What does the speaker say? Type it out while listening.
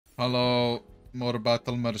Hello. More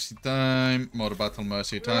battle mercy time. More battle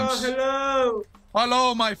mercy times. Oh, hello.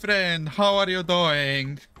 Hello, my friend. How are you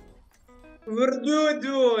doing? What are you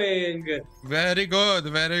doing? Very good.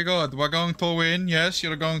 Very good. We're going to win. Yes,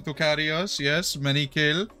 you're going to carry us. Yes, many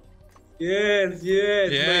kill. Yes,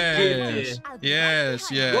 my kitty. Yes.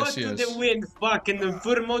 Go to the win, fucking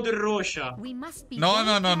for Mother Russia. No.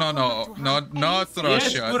 Not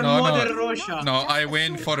Russia. Yes, for Mother Russia. No, I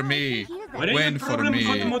win for me. What is Win the for problem me.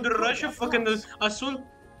 with Mother Russia? Fucking assault.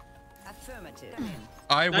 Affirmative.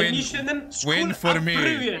 I win. Win for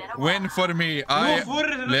me. Win for me.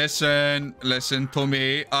 Listen to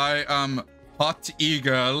me. I am hot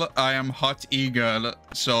eagle. I am hot eagle.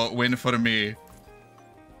 So win for me.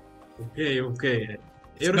 Okay.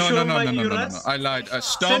 No. I lied.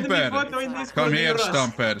 Stomper. Come here,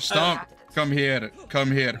 Stomper. Come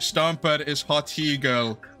here. Stomper is hot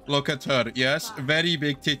eagle. Look at her. Yes, very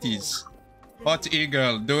big titties. Hot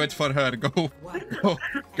eagle. Do it for her. Go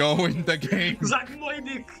in the game.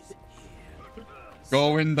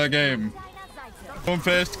 Go in the game.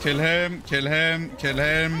 Boomfist. Kill him.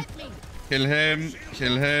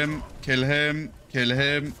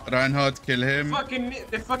 Reinhardt, kill him.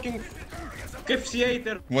 The fucking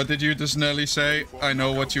Kipsiator. What did you just nearly say? I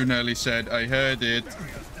know what you nearly said. I heard it.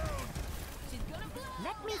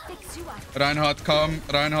 Reinhardt, come.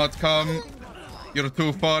 You're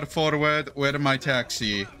too far forward. Where my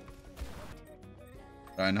taxi?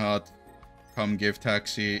 Reinhardt, come give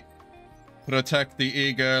taxi. Protect the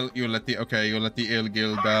eagle. You let the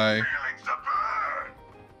eagle die.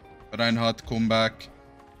 Reinhardt, come back.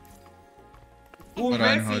 I'm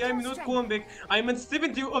not coming back. I'm at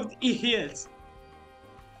 70 of the heals.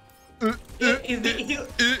 Is the heal?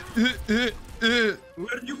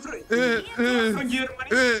 Where are you from? From Germany?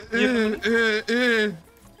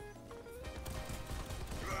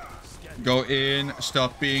 Go in.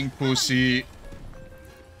 Stop being pussy.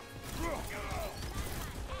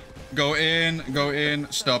 Go in.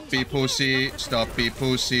 Stop be pussy.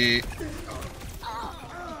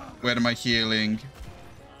 Where am I healing?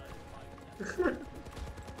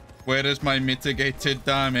 Where is my mitigated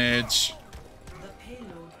damage? The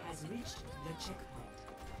payload has reached the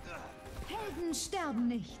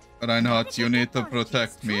checkpoint. Reinhardt, you need to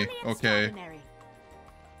protect me. Okay.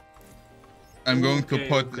 I'm going to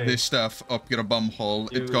put this stuff up your bumhole.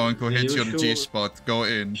 It's going to hit your G-spot. Go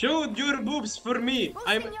in. Show your boobs for me.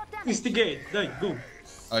 I'm instigate. Go.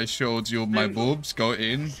 I showed you my boobs. Go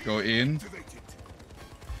in.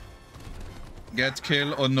 Get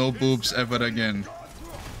kill or no boobs ever again.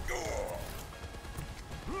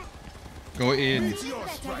 Go in.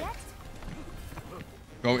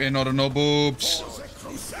 Go in or no boobs.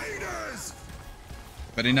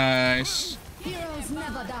 Very nice.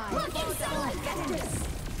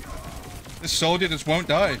 This soldier just won't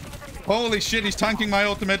die. Holy shit, he's tanking my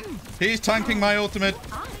ultimate.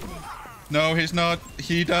 No, he's not.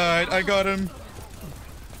 He died. I got him.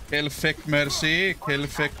 Kill Fick Mercy.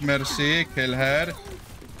 Kill her.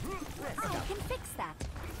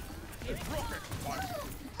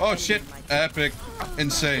 Oh shit. Epic.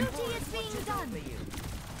 Insane.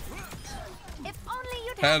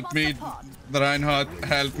 Help me, Reinhardt.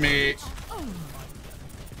 Help me.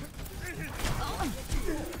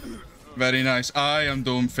 Very nice. I am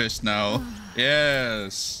Doomfist now.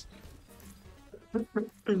 Yes.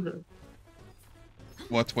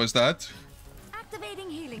 What was that? Activating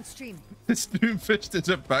healing stream. This Doomfist is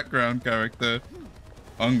a background character.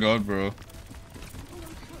 On God, bro.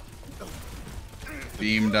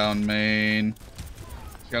 Beam down main.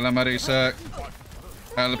 Kill Marisa.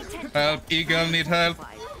 Help. Eagle need help.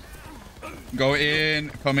 Go in.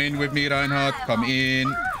 Come in with me, Reinhardt. Come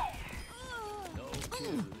in.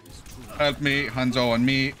 Help me. Hanzo on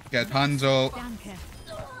me. Get Hanzo.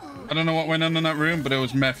 I don't know what went on in that room, but it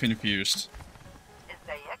was meth infused.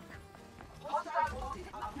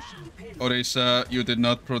 Orisa, you did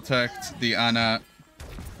not protect the Ana.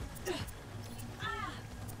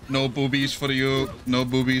 No boobies for you.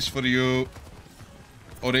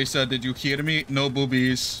 Orisa, did you hear me? No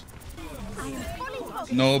boobies.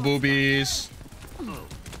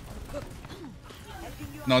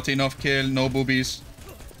 Not enough kill. No boobies.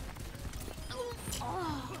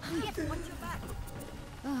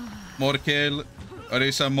 More kill.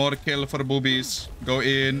 Orisa, more kill for boobies. Go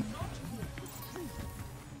in.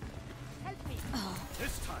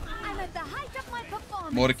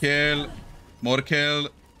 More kill.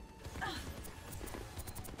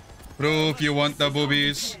 Prove you want the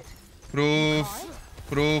boobies. Prove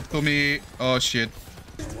to me. Oh shit.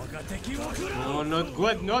 Oh, not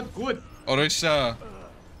good. Orisa,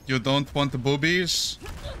 you don't want boobies?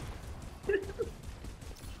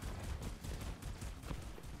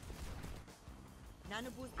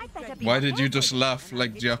 I'd better be Why did you careful. just laugh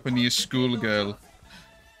like Japanese schoolgirl?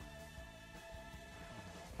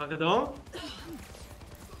 Pardon?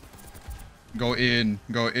 Go in,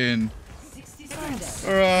 go in. 60 seconds.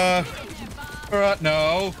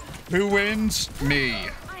 No. Who wins? Me.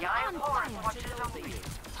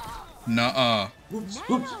 Nuh-uh. Oops,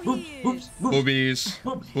 oops, oops, oops, oops. Boobies.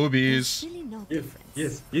 Boobies. Really no Yes, difference.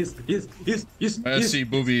 yes, yes, yes, yes, yes. Merci, yes,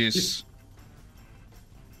 boobies.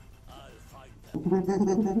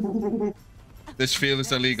 This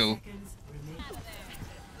feels illegal.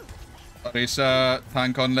 Orisa,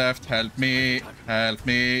 tank on left, help me. Help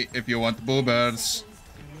me if you want boobers.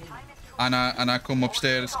 Anna, come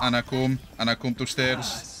upstairs. Anna, come to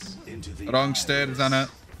stairs. Wrong stairs, Anna.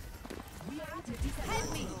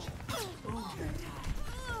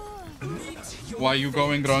 Why you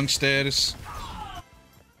going wrong stairs?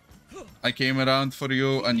 I came around for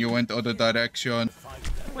you and you went other direction.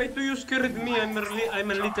 Why do you scared me? I'm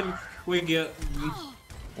a little wiggy.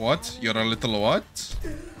 What? You're a little what?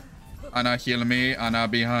 Anna, heal me. Anna,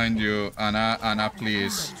 behind you. Anna,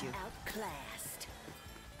 please. Outclassed.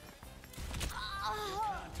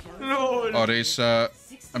 No. Orisa,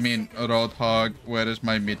 I mean, Roadhog, where is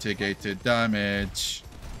my mitigated damage?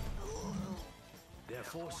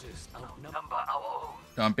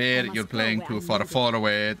 Damper, you're playing too far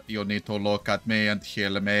forward. You need to look at me and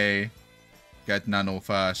heal me. Get nano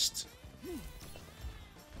fast.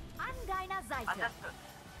 I'm Dinah Zeiser.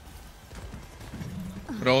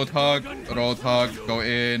 Roadhog, go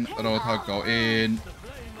in. Roadhog, go in.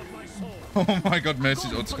 Oh my god,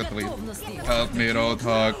 message utskatteligt. Help me,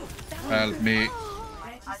 Roadhog. Help me. 30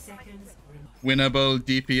 seconds. Winnable,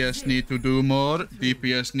 DPS need to do more.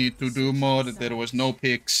 DPS need to do more. There was no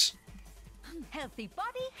picks. Healthy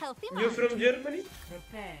body, healthy You mind. from Germany?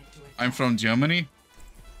 Prepare to attack. I'm from Germany.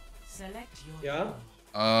 Select your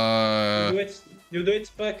Yeah. You do it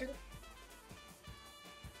spreken?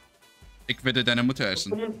 Ik weet het en moet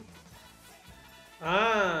huizen. Come on.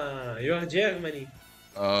 Ah, you are Germany.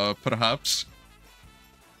 Perhaps.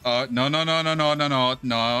 No,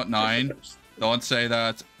 nine. Don't say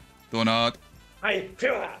that. Do not. Hi,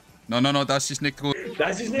 Führer. No, das ist nicht gut.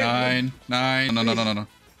 Das ist nicht Nine.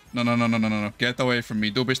 No. Get away from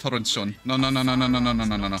me. Du bist Horizon. No.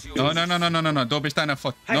 Du bist eine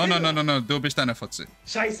Fotze. No. Du bist eine Fotze.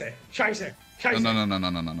 Scheiße.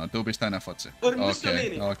 No. Du bist eine Fotze. Or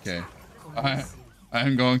Mussolini. Okay.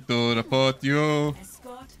 I'm going to report you.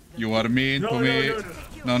 escort. You are mean to me.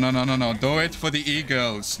 No. No. Do it for the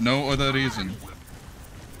e-girls. No other reason.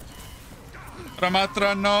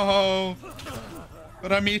 Ramatra, no.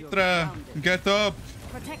 Ramitra, get up.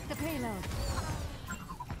 Protect the payload.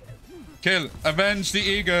 Kill. Avenge the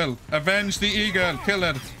e-girl. Avenge the e-girl. Kill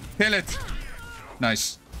her. Kill it.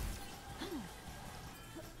 Nice.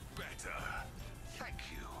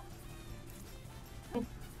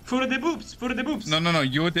 For the boobs. No.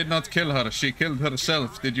 You did not kill her. She killed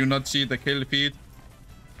herself. Did you not see the kill feed?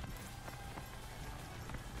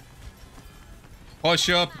 Push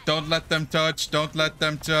up. Don't let them touch.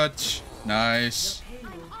 Nice.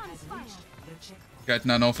 Payload has reached the checkpoint. Get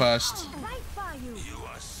nano fast. Right by you. Let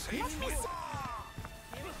me see.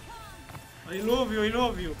 I love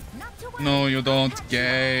you. Not to worry. No, you don't.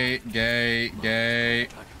 Gay.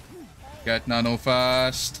 Get nano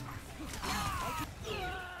fast.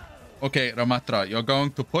 Okay, Ramatra, you're going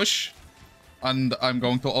to push, and I'm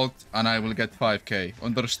going to ult, and I will get 5k.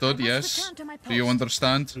 Understood? Yes? return to my Do you post.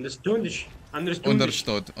 understand?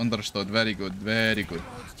 Understood. Understood. Very good.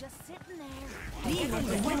 It's just sitting there.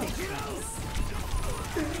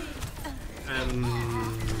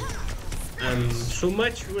 So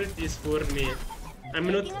much ultis for me.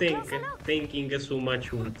 I'm not thinking so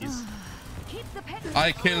much ultis. Keep the pet.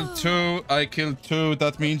 I killed two.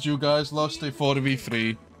 That means you guys lost a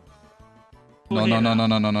 4v3.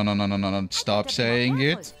 No. Stop saying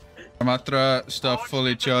it. Ramatra, stop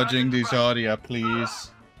fully charging the Zarya,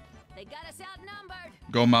 please. They got us outnumbered.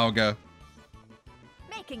 Go Mauga.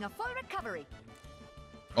 Making a full recovery.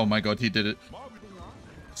 Oh my god, he did it.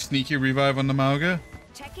 Sneaky revive on the Mauga.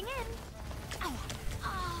 Checking in.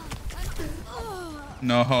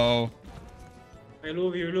 No. I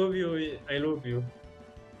love you.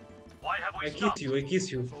 I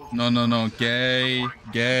kiss you. No.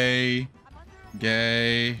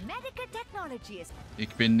 Gay. Medical technology is Ik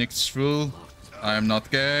ben niks schwul. I am not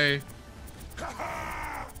gay.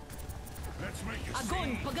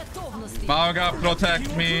 Mauga,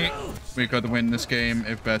 protect me. We could win this game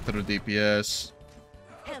if better DPS.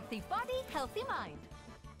 healthy body, healthy mind.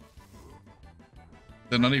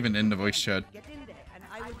 They're not even in the voice chat. Get in there and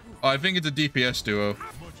I will Oh, I think it's a DPS duo.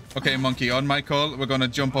 Okay, Monkey, on my call, we're gonna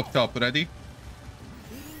jump up top. Ready?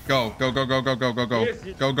 Go, go, go, go, go, go, go, go.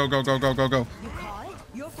 Go, go, go, go, go, go, go.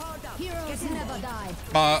 Heroes never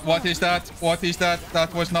die. What is that? What is that?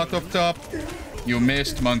 That was not up top. You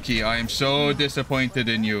missed, Monkey. I am so disappointed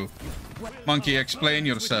in you. Monkey, explain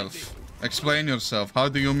yourself. Explain yourself. How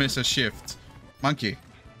do you miss a shift? Monkey.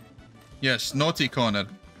 Yes, naughty corner.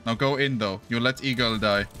 Now go in, though. You let Eagle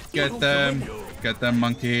die. Get them. Get them,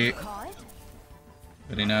 Monkey.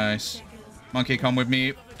 Very nice. Monkey, come with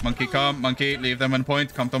me. Monkey, come. Monkey, leave them on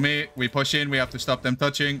point. Come to me. We push in. We have to stop them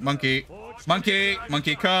touching. Monkey. Monkey.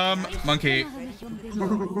 Monkey, come. Monkey.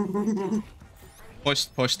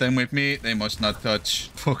 Push them with me. They must not touch.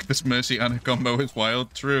 Fuck, this Mercy Ana combo is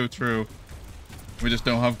wild. True, true. We just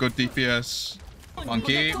don't have good DPS.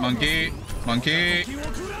 Monkey, monkey, monkey.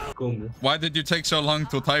 Why did you take so long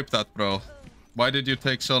to type that, bro? Why did you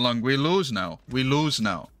take so long? We lose now. We lose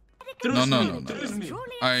now. No, no, no, no.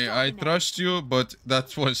 I trust you, but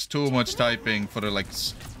that was too much typing for like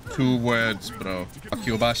 2 words, bro. Fuck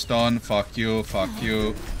you, Baston. Fuck you. Fuck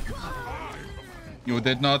you. You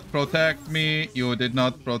did not protect me. You did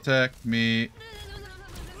not protect me.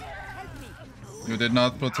 You did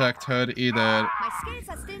not protect her either.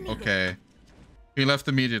 Okay. He left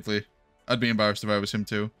immediately. I'd be embarrassed if I was him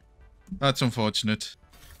too. That's unfortunate.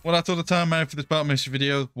 Well, that's all the time I have for this battle mission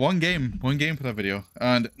video. One game for that video.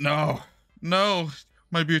 And no,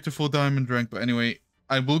 my beautiful diamond rank. But anyway,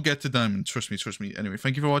 I will get to diamond. Trust me, trust me. Anyway,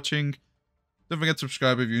 thank you for watching. Don't forget to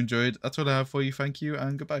subscribe if you enjoyed. That's all I have for you. Thank you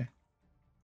and goodbye.